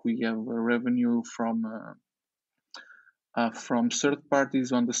some, like we have revenue from third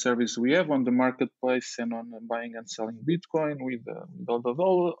parties on the service we have on the marketplace and on buying and selling Bitcoin with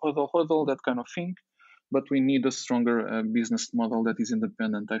Hodl Hodl, that kind of thing. But we need a stronger business model that is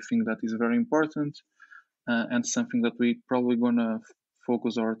independent. I think that is very important and something that we probably gonna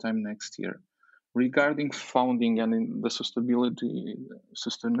focus our time next year. Regarding founding and in the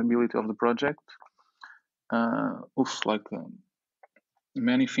sustainability of the project,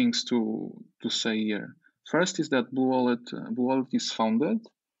 many things to say here. First is that BlueWallet is founded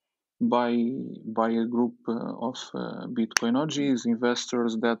by a group of Bitcoin OGs,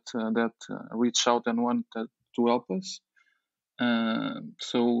 investors that reach out and want to help us.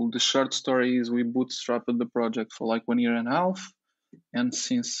 So the short story is we bootstrapped the project for like 1 year and a half, and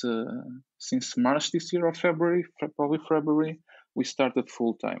since March this year or probably February, we started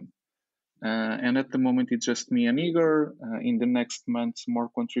full time. And at the moment, it's just me and Igor. In the next months, more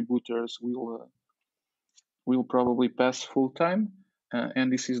contributors will probably pass full time,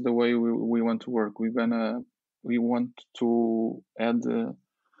 and this is the way we want to work. We want to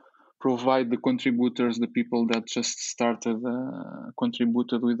provide the contributors, the people that just started,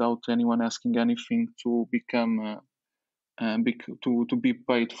 contributed without anyone asking anything, to become to be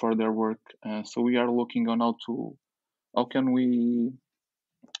paid for their work. So we are looking on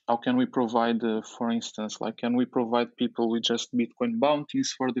how can we provide, for instance, like can we provide people with just Bitcoin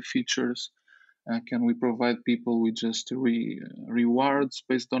bounties for the features? Can we provide people with just rewards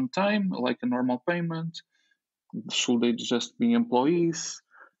based on time, like a normal payment? Should they just be employees?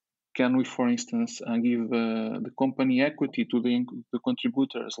 Can we, for instance, give the company equity to the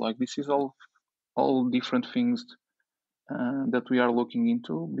contributors? Like this is all different things that we are looking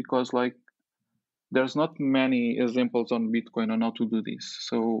into, because like there's not many examples on Bitcoin on how to do this.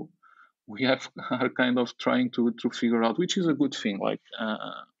 So we are kind of trying to figure out, which is a good thing. Like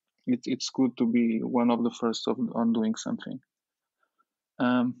it's good to be one of the first on doing something.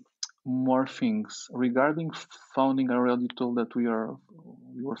 More things regarding founding. I already told that we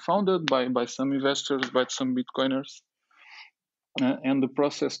were founded by some investors, by some Bitcoiners, and the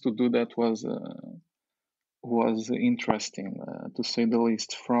process to do that was interesting, to say the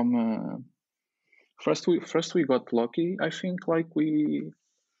least. From first we got lucky, I think,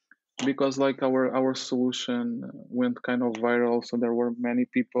 because like our solution went kind of viral, so there were many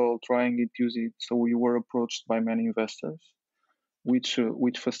people trying it, use it. So we were approached by many investors, which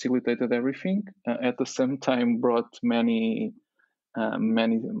facilitated everything. At the same time, brought many. I'm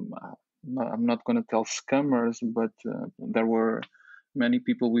not going to tell scammers, but there were many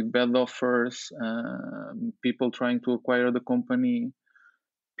people with bad offers, people trying to acquire the company,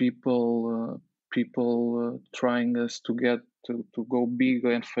 people trying us to get to go big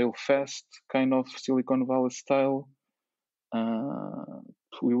and fail fast, kind of Silicon Valley style.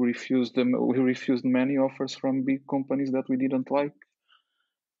 We refused them. We refused many offers from big companies that we didn't like.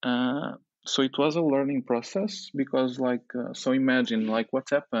 So it was a learning process because, so imagine, what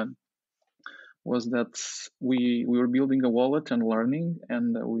happened was that we were building a wallet and learning,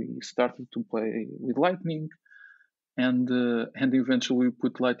 and we started to play with Lightning, and eventually we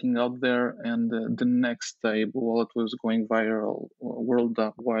put Lightning out there, and the next day BlueWallet was going viral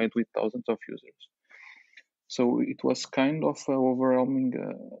worldwide with thousands of users. So it was kind of an overwhelming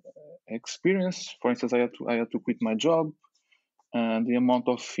experience. For instance, I had to quit my job, and the amount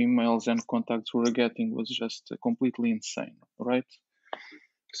of emails and contacts we were getting was just completely insane, right?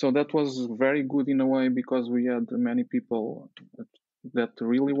 So that was very good in a way because we had many people that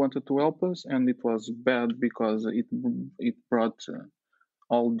really wanted to help us, and it was bad because it brought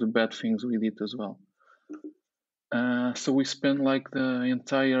all the bad things with it as well. So we spent the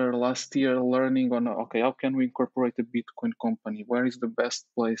entire last year learning on, okay, how can we incorporate a Bitcoin company? Where is the best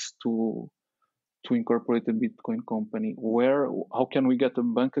place to incorporate a Bitcoin company? How can we get a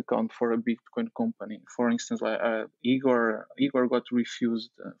bank account for a Bitcoin company? For instance, Igor got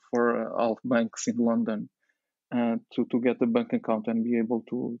refused for half banks in London to get a bank account and be able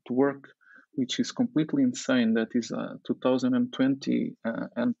to work, which is completely insane. That is 2020,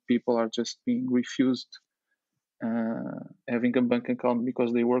 and people are just being refused having a bank account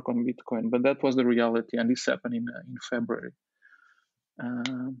because they work on Bitcoin. But that was the reality, and this happened in February.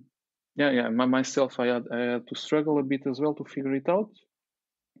 Myself, I had to struggle a bit as well to figure it out.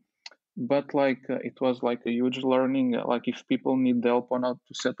 But it was a huge learning. If people need help on how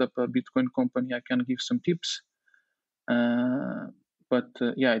to set up a Bitcoin company, I can give some tips.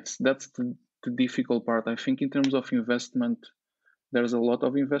 That's the difficult part. I think in terms of investment, there's a lot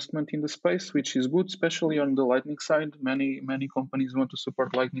of investment in the space, which is good, especially on the Lightning side. Many companies want to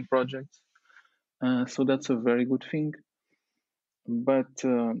support Lightning projects, so that's a very good thing. But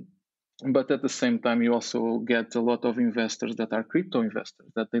at the same time, you also get a lot of investors that are crypto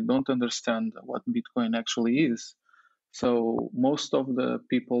investors, that they don't understand what Bitcoin actually is. So most of the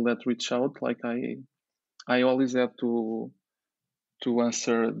people that reach out, I always have to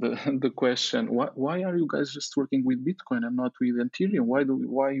answer the question, why are you guys just working with Bitcoin and not with Ethereum? Why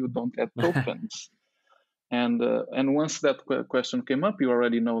you don't add tokens? And once that question came up, you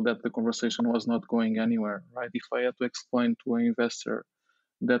already know that the conversation was not going anywhere, right? If I had to explain to an investor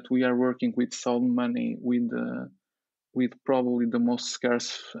that we are working with sound money, with probably the most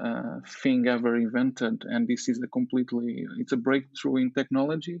scarce thing ever invented, and this is it's a breakthrough in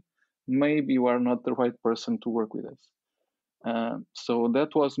technology, maybe you are not the right person to work with us. So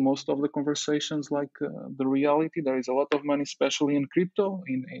that was most of the conversations. The reality, there is a lot of money, especially in crypto.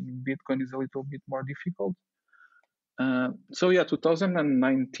 In Bitcoin is a little bit more difficult.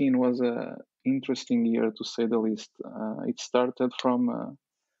 2019 was a interesting year, to say the least. It started from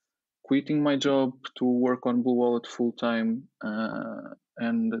quitting my job to work on BlueWallet full time,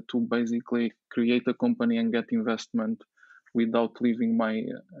 and to basically create a company and get investment without leaving my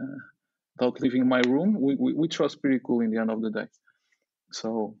room, which was pretty cool in the end of the day.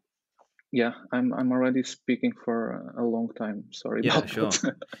 So yeah, I'm already speaking for a long time. Sorry about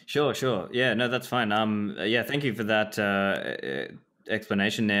that. Sure. Yeah, no, that's fine. Thank you for that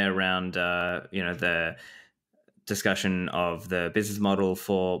explanation there around the discussion of the business model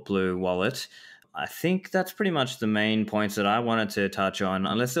for BlueWallet. I think that's pretty much the main points that I wanted to touch on,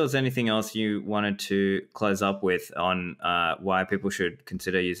 unless there was anything else you wanted to close up with on why people should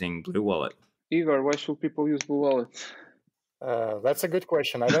consider using BlueWallet. Igor, why should people use BlueWallet? That's a good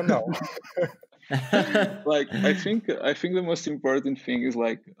question. I don't know. I think the most important thing is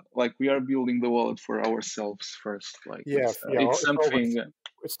we are building the wallet for ourselves first. It's something.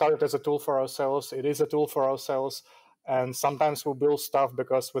 It started as a tool for ourselves. It is a tool for ourselves, and sometimes we build stuff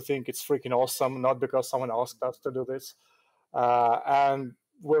because we think it's freaking awesome, not because someone asked us to do this. And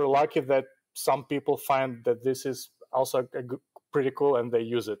we're lucky that some people find that this is also pretty cool and they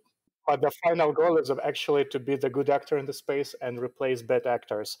use it. But the final goal is actually to be the good actor in the space and replace bad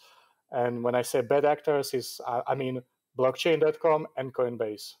actors. And when I say bad actors, I mean blockchain.com and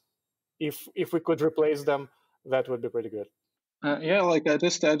Coinbase. If we could replace them, that would be pretty good. I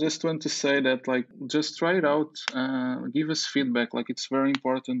just want to say that just try it out. Give us feedback. It's very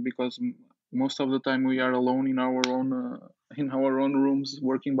important because most of the time we are alone in our own rooms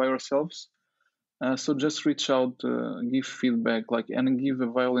working by ourselves. So just reach out, give feedback, and give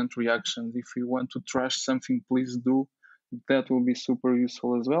a violent reaction. If you want to trash something, please do. That will be super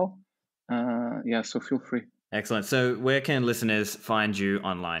useful as well. So feel free. Excellent. So where can listeners find you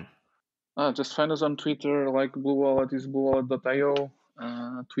online? Just find us on Twitter, like BlueWallet is BlueWallet.io.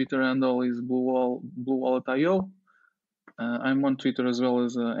 Twitter handle is BlueWallet.io. I'm on Twitter as well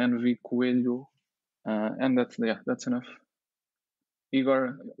as NV Coelho. And that's enough.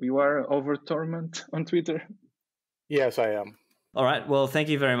 Igor, you are over Torment on Twitter? Yes, I am. All right. Well, thank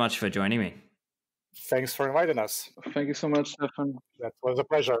you very much for joining me. Thanks for inviting us. Thank you so much, Stefan. That was a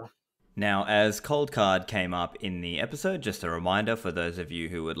pleasure. Now, as Cold Card came up in the episode, just a reminder for those of you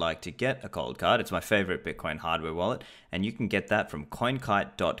who would like to get a Cold Card. It's my favorite Bitcoin hardware wallet, and you can get that from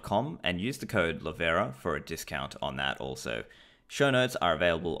coinkite.com and use the code Lavera for a discount on that also. Show notes are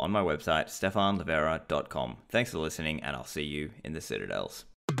available on my website, stefanlavera.com. Thanks for listening, and I'll see you in the Citadels.